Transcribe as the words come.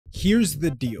Here's the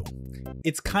deal.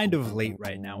 It's kind of late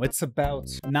right now. It's about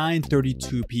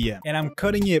 9:32 p.m. and I'm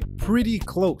cutting it pretty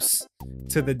close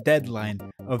to the deadline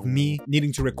of me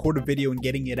needing to record a video and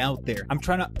getting it out there. I'm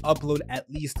trying to upload at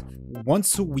least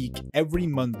once a week every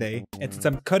Monday, and since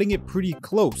I'm cutting it pretty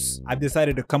close, I've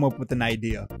decided to come up with an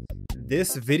idea.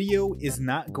 This video is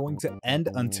not going to end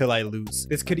until I lose.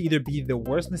 This could either be the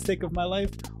worst mistake of my life,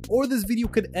 or this video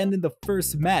could end in the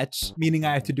first match, meaning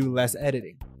I have to do less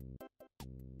editing.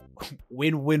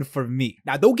 Win-win for me.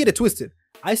 Now, don't get it twisted.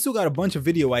 I still got a bunch of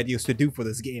video ideas to do for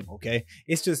this game, okay?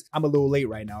 It's just, I'm a little late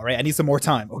right now, right? I need some more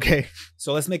time, okay?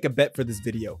 So let's make a bet for this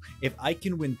video. If I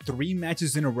can win 3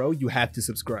 matches in a row, you have to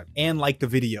subscribe and like the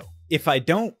video. If I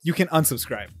don't, you can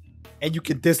unsubscribe. And you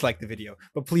can dislike the video,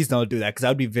 but please don't do that because I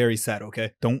would be very sad,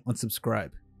 okay? Don't unsubscribe.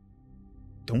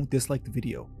 Don't dislike the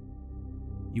video.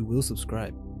 You will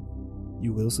subscribe.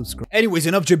 You will subscribe. Anyways,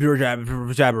 enough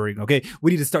jabbering, okay?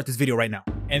 We need to start this video right now.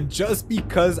 And just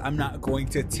because I'm not going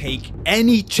to take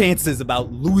any chances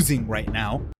about losing right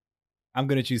now, I'm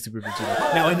gonna choose Super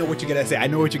Vegeta. Now I know what you're gonna say. I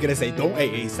know what you're gonna say. Don't,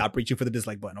 hey, stop reaching for the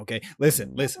dislike button, okay?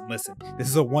 Listen. This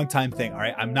is a one-time thing, all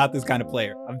right? I'm not this kind of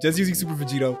player. I'm just using Super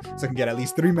Vegeta so I can get at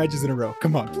least 3 matches in a row.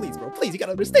 Come on, please, bro. Please, you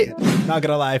gotta understand. Not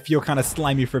gonna lie, I feel kind of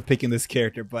slimy for picking this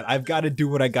character, but I've got to do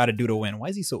what I gotta do to win. Why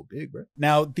is he so big, bro?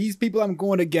 Now, these people I'm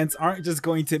going against aren't just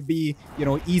going to be, you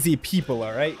know, easy people,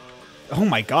 all right? Oh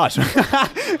my gosh.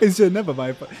 It's just never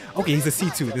mind. Okay, he's a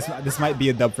C2. This might be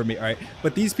a dub for me, all right?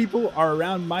 But these people are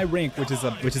around my rank, which is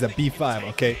a B5,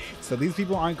 okay? So these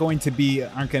people aren't going to be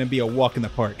a walk in the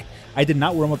park. I did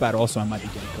not warm up at all, so I might be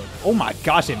getting cooked. Oh my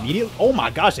gosh, immediately? Oh my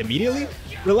gosh, immediately?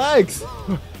 Relax.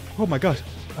 Oh my gosh.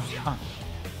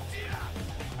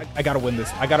 I gotta win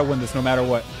this. I gotta win this no matter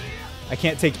what. I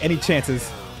can't take any chances.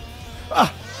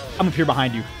 I'm up here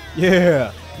behind you.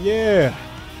 Yeah.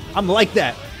 I'm like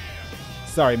that.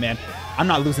 Sorry, man. I'm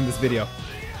not losing this video.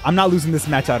 I'm not losing this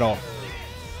match at all.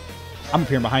 I'm up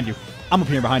here behind you. I'm up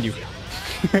here behind you.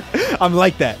 I'm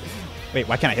like that. Wait,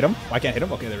 why can't I hit him? Why can't I hit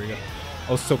him? Okay, there we go.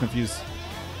 I was so confused.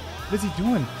 What is he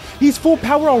doing? He's full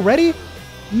power already?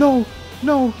 No.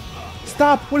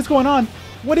 Stop. What is going on?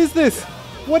 What is this?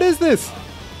 What is this?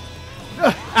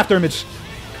 After image.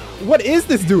 What is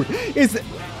this, dude?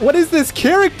 What is this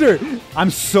character? I'm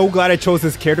so glad I chose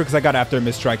this character because I got after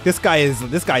image strike. This guy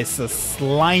is a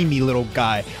slimy little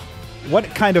guy. What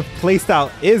kind of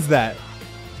playstyle is that?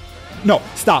 No,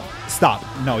 stop.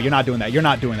 No, you're not doing that. You're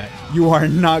not doing that. You are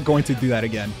not going to do that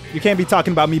again. You can't be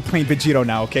talking about me playing Vegito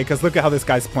now, okay? Because look at how this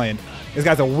guy's playing. This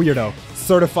guy's a weirdo.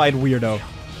 Certified weirdo.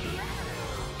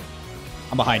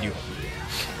 I'm behind you.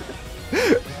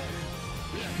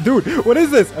 Dude, what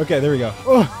is this? Okay, there we go.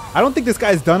 Oh, I don't think this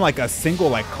guy's done like a single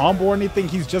like combo or anything.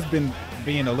 He's just been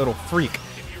being a little freak.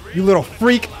 You little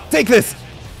freak. Take this.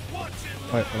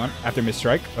 Wait, hold on. After miss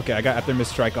strike. Okay, I got after miss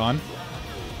strike on.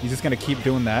 He's just going to keep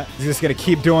doing that. He's just going to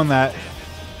keep doing that.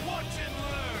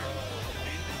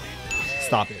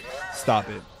 Stop it. Stop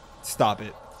it. Stop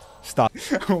it. Stop.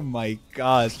 Oh my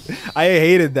gosh. I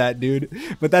hated that, dude.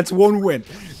 But that's one win.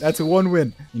 That's one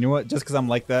win. You know what? Just because I'm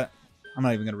like that, I'm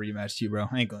not even going to rematch you, bro.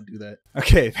 I ain't going to do that.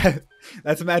 Okay,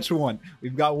 that's match 1.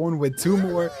 We've got 1 with 2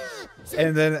 more.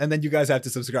 And then you guys have to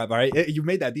subscribe, all right? You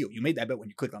made that deal. You made that bet when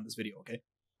you clicked on this video, okay?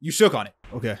 You shook on it.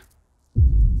 Okay.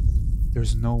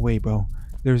 There's no way, bro.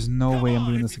 There's no way I'm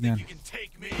doing this again.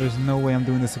 There's no way I'm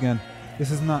doing this again.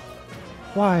 This is not...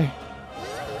 Why?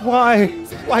 Why?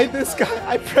 Why this guy?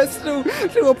 I pressed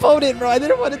to opponent, bro. I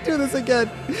didn't want to do this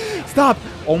again. Stop.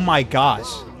 Oh my gosh.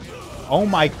 Oh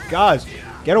my gosh.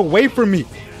 Get away from me.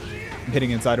 I'm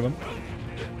hitting inside of him.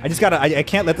 I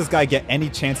can't let this guy get any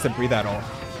chance to breathe at all.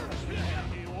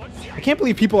 I can't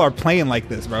believe people are playing like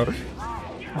this, bro.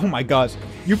 Oh my gosh.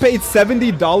 You paid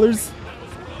 $70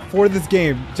 for this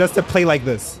game just to play like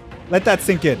this. Let that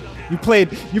sink in. You paid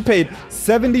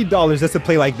 $70 just to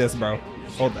play like this, bro.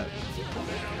 Hold that.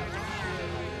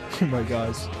 Oh my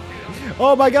gosh.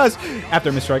 Oh my gosh.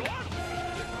 After miss strike.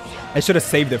 I should have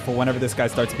saved it for whenever this guy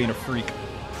starts being a freak.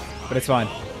 But it's fine.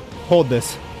 Hold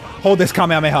this. Hold this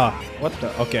Kamehameha. What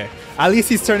the? Okay. At least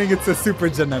he's turning into Super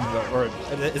Janemba. Or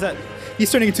is that? He's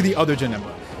turning into the other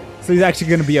Janemba. So he's actually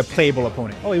going to be a playable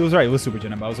opponent. Oh, he was right. It was Super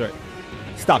Janemba. I was right.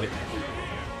 Stop it.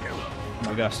 Oh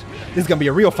my gosh. This is going to be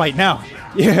a real fight now.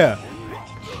 Yeah.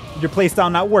 Did your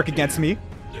playstyle not work against me?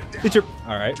 Did your...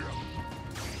 Alright.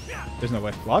 There's no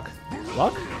way. Block?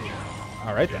 Block?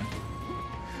 Alright then.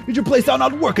 Did your playstyle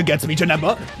not work against me,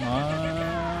 Janemba? Come on.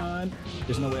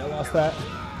 There's no way I lost that.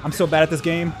 I'm so bad at this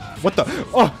game. What the?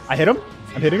 Oh, I hit him.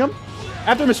 I'm hitting him.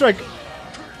 After him, strike.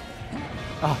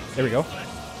 Ah, there we go.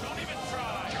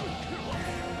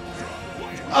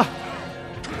 Ah.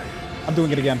 I'm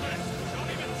doing it again.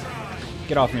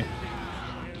 Get off me.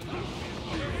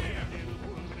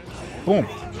 Boom.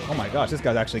 Oh my gosh, this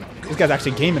guy's actually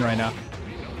gaming right now.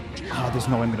 Oh, there's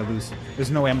no way I'm gonna lose. There's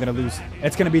no way I'm gonna lose.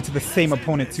 It's gonna be to the same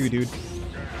opponent too, dude.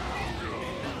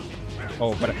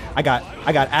 Oh, but I got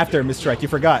after misstrike. You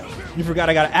forgot. You forgot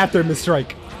I got after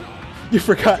misstrike. You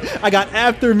forgot I got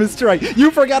after misstrike.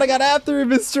 You forgot I got after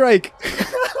misstrike.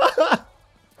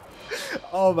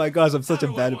 Oh my gosh, I'm such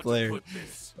a bad player.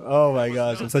 Oh my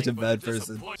gosh, I'm such a bad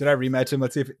person. Should I rematch him?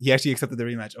 Let's see if he actually accepted the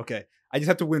rematch. Okay. I just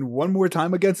have to win one more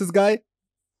time against this guy.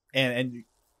 And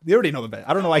they already know the bet.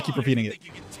 I don't know why I keep repeating it.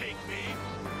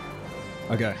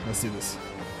 Okay, let's do this.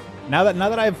 Now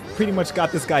that I've pretty much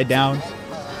got this guy down,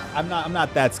 I'm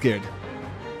not that scared.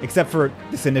 Except for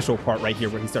this initial part right here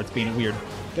where he starts being weird.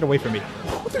 Get away from me.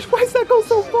 Why does that go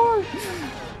so far?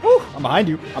 Oh, I'm behind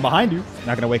you. I'm behind you.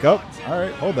 Not gonna wake up.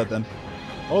 Alright, hold that then.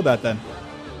 Hold that then.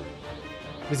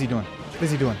 What is he doing? What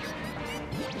is he doing?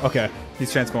 Okay,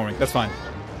 he's transforming. That's fine.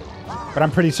 But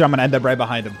I'm pretty sure I'm gonna end up right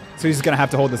behind him. So he's just gonna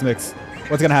have to hold this mix.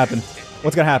 What's gonna happen?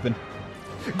 What's gonna happen?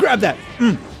 Grab that!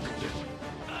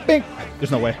 Bing!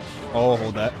 There's no way. Oh,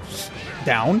 hold that.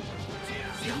 Down.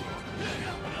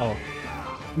 Oh.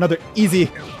 Another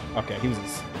easy. Okay, he was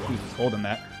just holding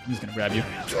that. I'm just gonna grab you.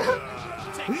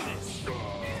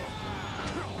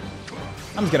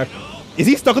 I'm just gonna... Is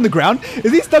he stuck on the ground?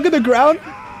 Is he stuck on the ground?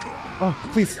 Oh,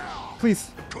 please. Please.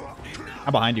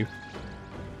 I'm behind you.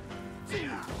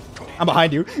 I'm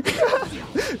behind you.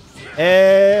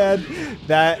 And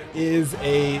that is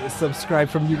a subscribe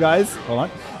from you guys. Hold on.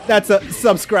 That's a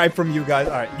subscribe from you guys.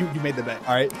 All right, you made the bet.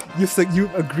 All right, you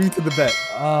agreed to the bet.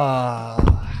 I'm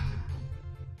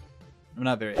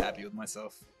not very happy with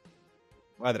myself.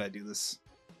 Why did I do this?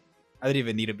 I didn't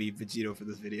even need to be Vegito for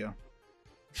this video.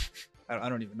 I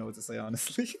don't even know what to say,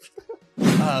 honestly.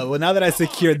 Well, now that I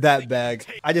secured that bag,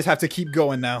 I just have to keep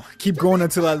going now. Keep going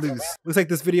until I lose. Looks like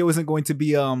this video isn't going to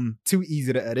be too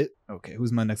easy to edit. Okay,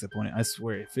 who's my next opponent? I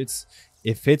swear,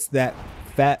 if it's that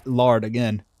fat lard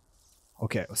again.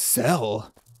 Okay,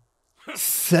 Cell.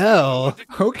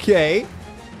 Okay.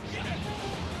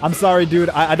 I'm sorry, dude.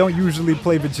 I don't usually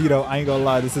play Vegito. I ain't gonna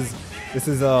lie. This is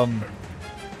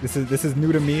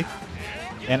new to me,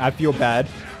 and I feel bad.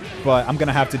 But I'm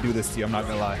gonna have to do this to you. I'm not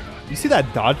gonna lie. You see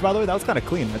that dodge, by the way? That was kind of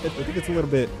clean. I think it's a little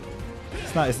bit.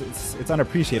 It's not. It's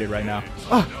unappreciated right now.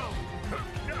 Oh.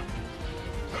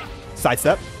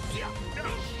 Sidestep.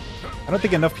 I don't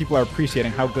think enough people are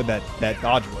appreciating how good that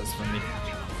dodge was from me.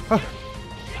 Oh.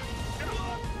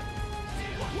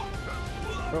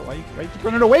 Bro, why you keep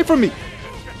running away from me?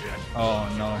 Oh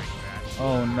no.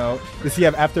 Oh no. Does he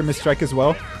have after misstrike as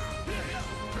well?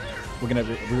 We're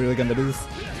really gonna do this?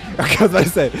 Okay, I was about to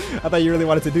say, I thought you really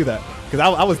wanted to do that. Because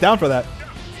I was down for that.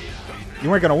 You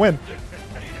weren't gonna win.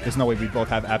 There's no way we both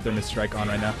have after misstrike on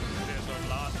right now.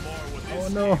 Oh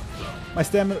no. My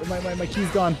stamina, my key's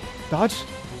gone. Dodge.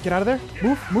 Get out of there.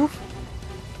 Move.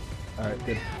 Alright,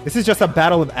 good. This is just a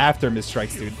battle of after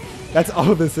misstrikes, dude. That's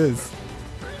all this is.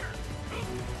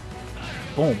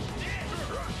 Boom.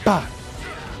 Bah.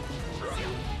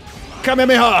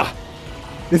 Kamehameha!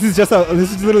 This is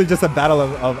literally just a battle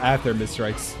of after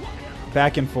misstrikes.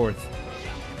 Back and forth.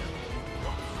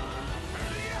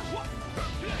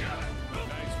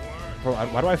 Bro,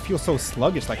 why do I feel so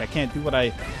sluggish? Like I can't do what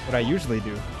I usually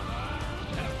do.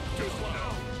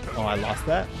 Oh, I lost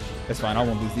that? It's fine, I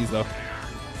won't lose these though.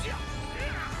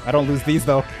 I don't lose these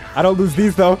though.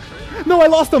 No, I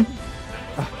lost them!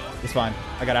 It's fine.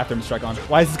 I got after misstrike on.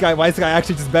 Why is this guy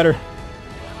actually just better?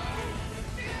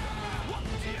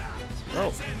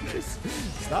 Bro,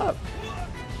 stop.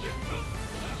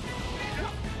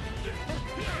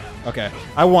 Okay,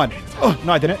 I won. Oh,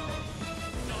 no, I didn't.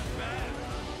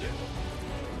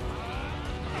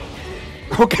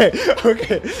 Okay.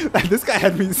 This guy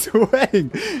had me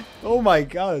sweating. Oh my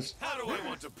gosh.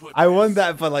 I won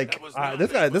that, but like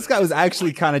this guy was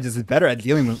actually kind of just better at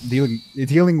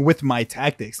dealing with my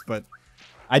tactics, but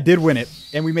I did win it,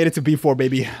 and we made it to B4,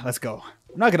 baby. Let's go.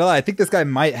 I'm not gonna lie, I think this guy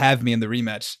might have me in the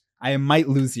rematch. I might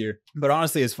lose here, but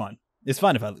honestly, it's fun. It's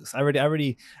fun if I lose. I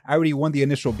already won the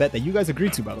initial bet that you guys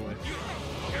agreed to, by the way.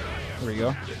 There we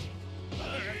go.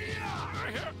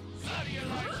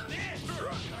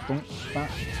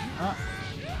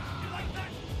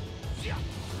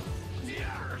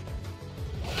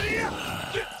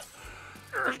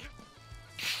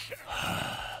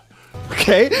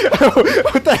 Okay.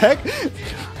 What the heck?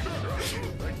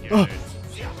 Oh.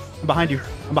 I'm behind you.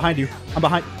 I'm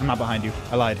not behind you.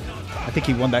 I lied. I think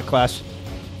he won that clash.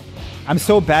 I'm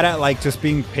so bad at like just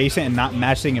being patient and not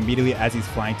mashing immediately as he's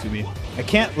flying to me. I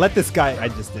can't let this guy. I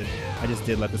just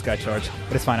did let this guy charge,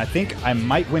 but it's fine. I think I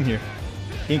might win here.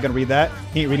 He ain't gonna read that.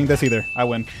 He ain't reading this either. I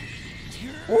win.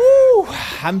 Woo!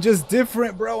 I'm just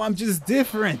different, bro. I'm just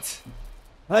different.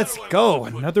 Let's go.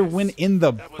 Another win in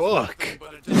the book.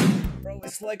 Bro,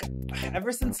 it's like,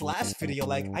 ever since last video,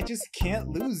 like, I just can't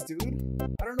lose, dude.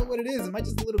 I don't know what it is. Am I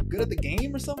just a little good at the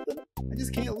game or something? I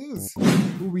just can't lose.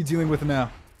 Who are we dealing with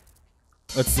now?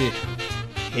 Let's see.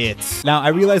 Hits. Now, I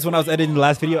realized when I was editing the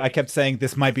last video, I kept saying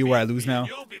this might be where I lose now.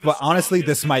 But honestly,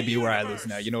 this might be where I lose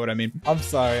now. You know what I mean? I'm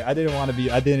sorry. I didn't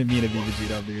mean to be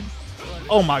Vegito, dude.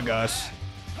 Oh my gosh.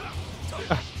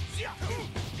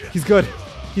 He's good.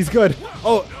 He's good.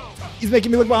 Oh, he's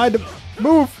making me look behind him.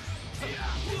 Move.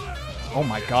 Oh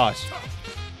my gosh.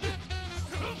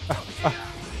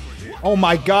 Oh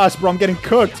my gosh, bro. I'm getting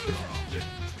cooked.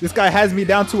 This guy has me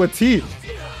down to a T.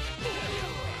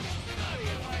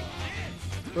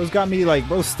 Bro's got me like,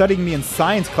 bro's studying me in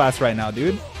science class right now,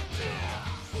 dude.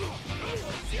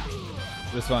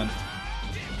 This one.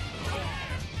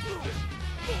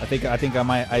 I think I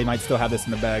might still have this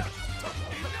in the bag.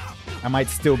 I might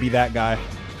still be that guy.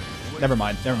 Never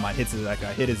mind. Hits is that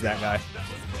guy. Hit is that guy.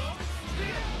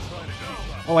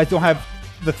 Oh, I don't have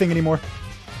the thing anymore.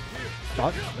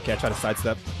 Oh, okay, I try to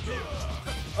sidestep.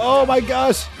 Oh my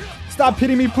gosh! Stop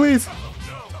hitting me, please!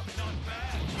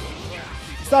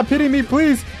 Stop hitting me,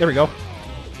 please! There we go.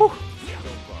 Whew.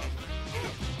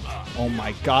 Oh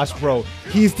my gosh, bro.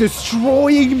 He's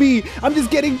destroying me! I'm just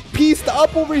getting pieced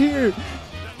up over here!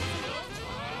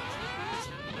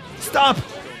 Stop!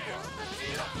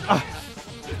 Ah.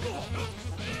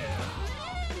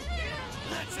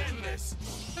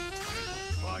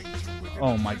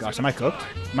 Oh my gosh, am I cooked?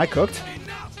 Am I cooked?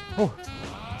 Oh.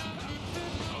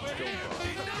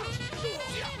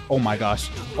 Oh my gosh.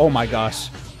 Oh my gosh.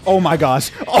 Oh my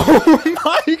gosh. Oh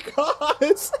my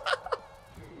gosh.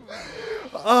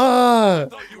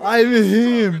 I'm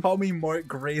him. Call me Mark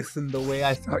Grayson the way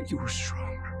I thought you were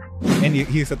stronger. And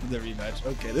he accepted the rematch.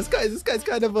 Okay, this guy's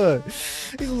kind of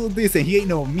he's a little decent. He ain't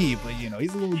no me, but you know,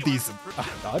 he's a little decent.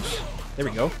 Dodge. There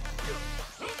we go.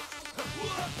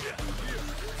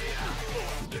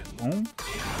 Oh.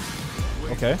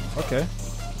 Okay, okay.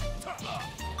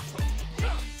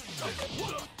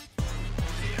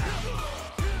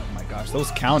 Oh my gosh, those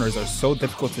counters are so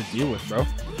difficult to deal with, bro.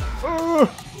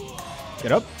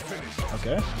 Get up.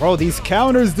 Okay. Bro, these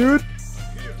counters, dude.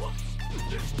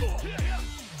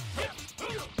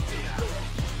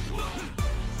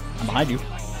 I'm behind you.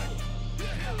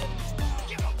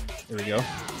 There we go.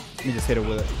 Let me just hit it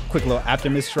with a quick little after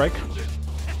miss strike.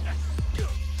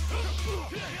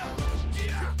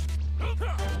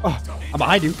 Oh, I'm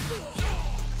behind you.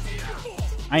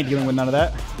 I ain't dealing with none of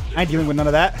that. I ain't dealing with none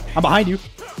of that. I'm behind you.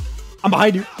 I'm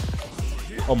behind you.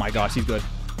 Oh my gosh, he's good.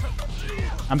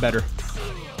 I'm better.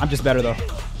 I'm just better though.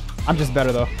 I'm just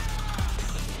better though.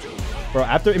 Bro,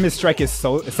 after image strike is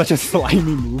it's such a slimy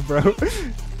move, bro.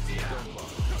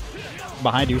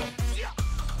 Behind you.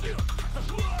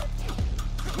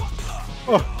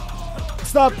 Oh,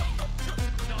 stop.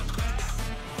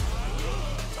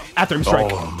 After him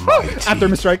strike. After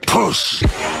him strike. Push.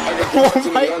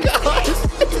 Oh my gosh.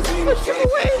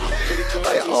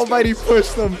 I almighty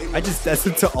pushed them. I just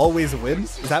destined to always win.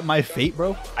 Is that my fate,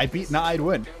 bro? I beat Nah, I'd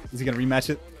win. Is he gonna rematch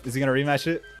it? Is he gonna rematch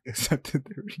it? Accepted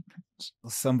the rematch.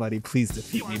 Well, somebody please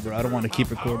defeat me, bro. I don't want to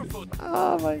keep recording.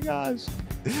 Oh my gosh.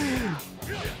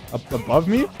 Up above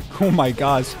me? Oh my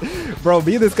gosh. Bro,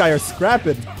 me and this guy are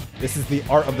scrapping. This is the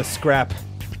art of the scrap.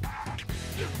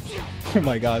 Oh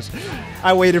my gosh.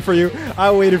 I waited for you.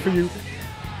 I waited for you.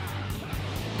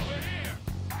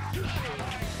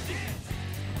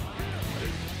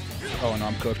 Oh no,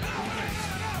 I'm cooked.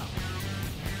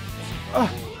 I'm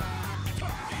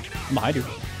behind you.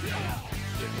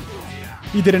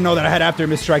 You didn't know that I had after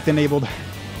miss strike enabled.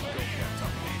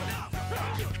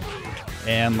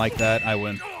 And like that, I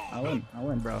win. I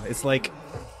win, bro. It's like,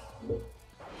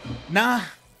 nah,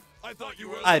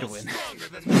 I'd win.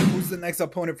 Who's the next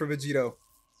opponent for Vegito?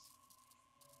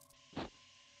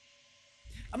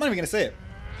 I'm not even gonna say it.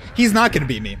 He's not gonna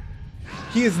beat me.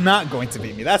 He is not going to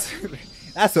beat me. That's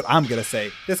what I'm gonna say.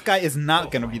 This guy is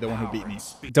not gonna be the one who beat me.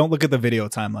 Don't look at the video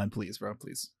timeline, please, bro.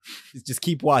 Please. Just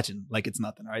keep watching like it's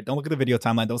nothing, all right? Don't look at the video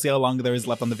timeline. Don't see how long there is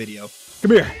left on the video.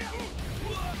 Come here.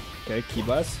 Okay, key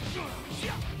blast.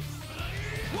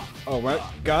 Oh my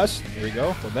gosh. Here we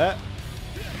go. For that.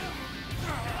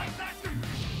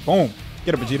 Boom.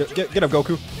 Get up, Vegeta. Get up,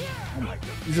 Goku. Oh my.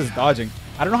 He's just dodging.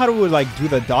 I don't know how to like do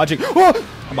the dodging. Oh!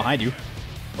 I'm behind you.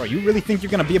 Bro, you really think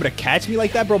you're gonna be able to catch me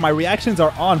like that, bro? My reactions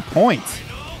are on point.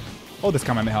 Oh, this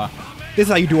Kamehameha. This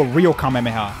is how you do a real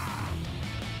Kamehameha.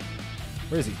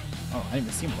 Where is he? Oh, I didn't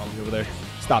even see him probably over there.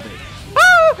 Stop it.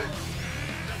 Ah!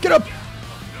 Get up!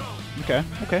 Okay,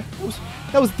 okay.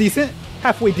 That was decent.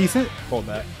 Halfway decent. Hold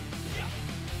that.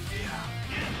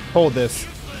 Hold this.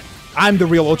 I'm the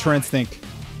real Ultra Instinct.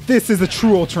 This is the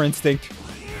true Ultra Instinct.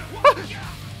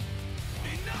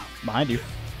 Behind you.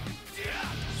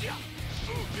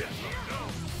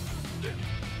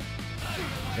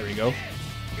 There we go.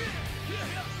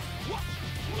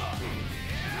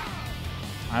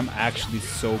 I'm actually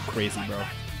so crazy, bro.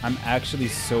 I'm actually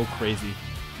so crazy.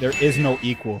 There is no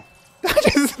equal. I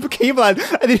just became like,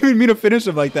 I didn't even mean to finish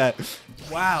him like that.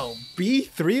 Wow,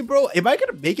 B3, bro? Am I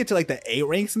gonna make it to like the A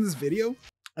ranks in this video?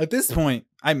 At this point,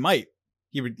 I might.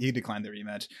 He declined the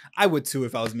rematch. I would too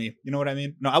if I was me. You know what I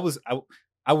mean? No,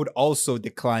 I would also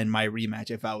decline my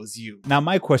rematch if I was you. Now,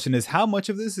 my question is, how much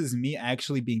of this is me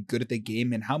actually being good at the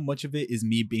game and how much of it is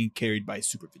me being carried by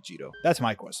Super Vegito? That's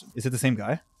my question. Is it the same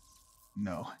guy?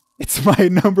 No. It's my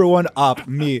number one op,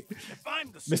 me.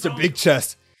 Mr. Big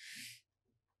Chest.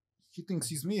 He thinks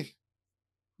he's me.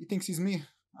 He thinks he's me.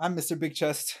 I'm Mr. Big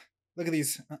Chest. Look at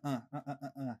these.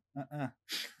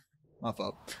 My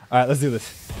fault. All right, let's do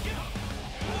this.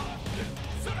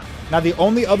 Now, the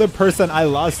only other person I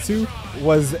lost to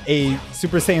was a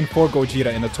Super Saiyan 4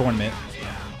 Gogeta in the tournament.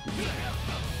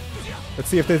 Let's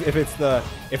see if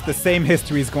the same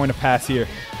history is going to pass here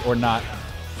or not.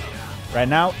 Right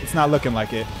now, it's not looking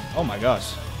like it. Oh my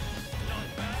gosh.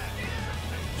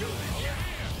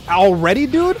 Already,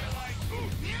 dude?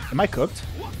 Am I cooked?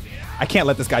 I can't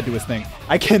let this guy do his thing.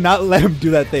 I cannot let him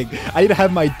do that thing. I need to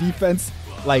have my defense,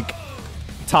 like,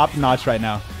 top notch right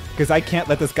now. Because I can't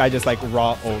let this guy just, like,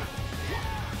 raw ult.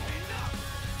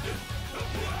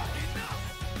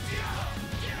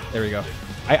 There we go.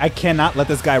 I cannot let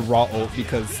this guy raw ult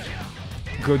because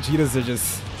Gogetas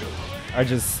are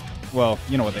just, well,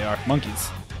 you know what they are. Monkeys.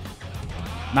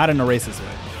 Not in a racist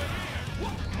way.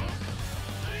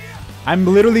 I'm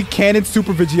literally cannon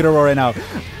Super Vegeta right now.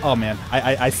 Oh man,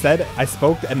 I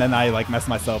spoke and then I like messed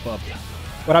myself up.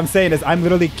 What I'm saying is I'm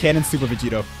literally cannon Super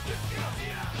Vegito.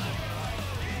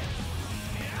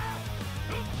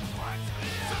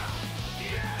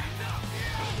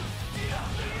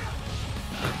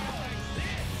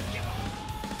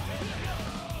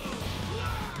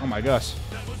 Oh my gosh.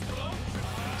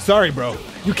 Sorry, bro.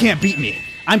 You can't beat me.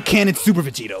 I'm cannon Super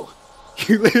Vegito.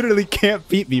 You literally can't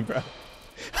beat me, bro.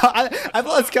 I've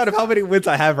lost count of how many wins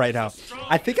I have right now.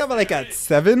 I think I'm like at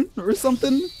 7 or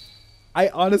something. I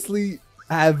honestly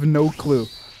have no clue.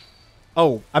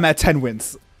 Oh, I'm at 10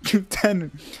 wins.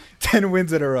 10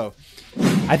 wins in a row.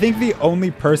 I think the only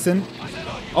person...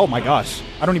 Oh my gosh.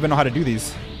 I don't even know how to do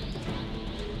these.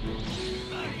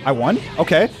 I won?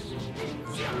 Okay.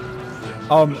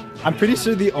 I'm pretty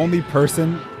sure the only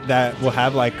person that will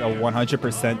have like a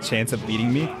 100% chance of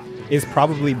beating me is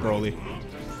probably Broly.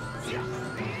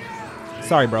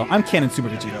 Sorry, bro. I'm cannon Super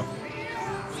Vegito.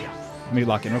 Let me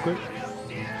lock in real quick.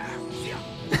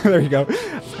 There you go.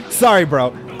 Sorry,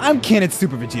 bro. I'm cannon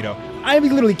Super Vegito. I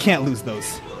literally can't lose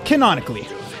those. Canonically.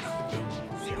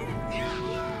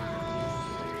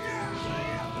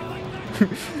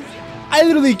 I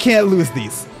literally can't lose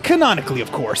these. Canonically,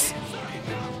 of course.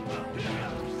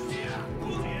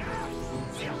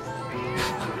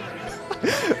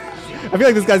 I feel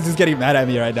like this guy's just getting mad at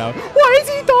me right now. Why is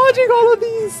he dodging all of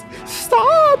these?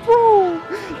 Stop, bro.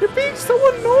 You're being so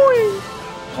annoying.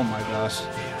 Oh my gosh.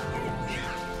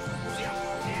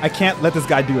 I can't let this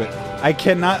guy do it. I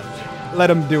cannot let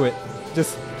him do it.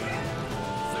 Just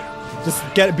I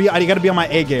gotta be on my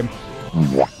A game.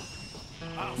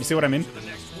 You see what I mean?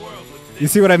 You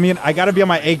see what I mean? I gotta be on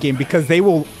my A game because they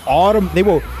will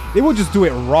just do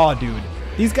it raw, dude.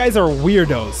 These guys are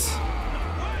weirdos.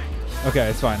 Okay,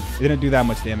 it's fine. It didn't do that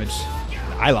much damage.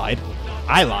 I lied.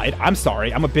 I'm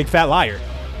sorry. I'm a big fat liar.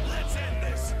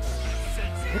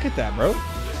 Look at that, bro.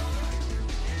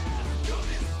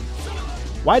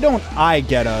 Why don't I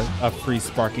get a free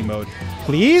sparking mode?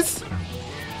 Please?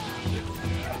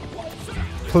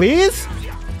 Please?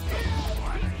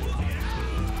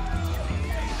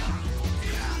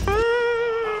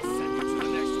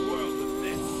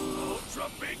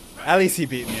 At least he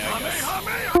beat me, I guess.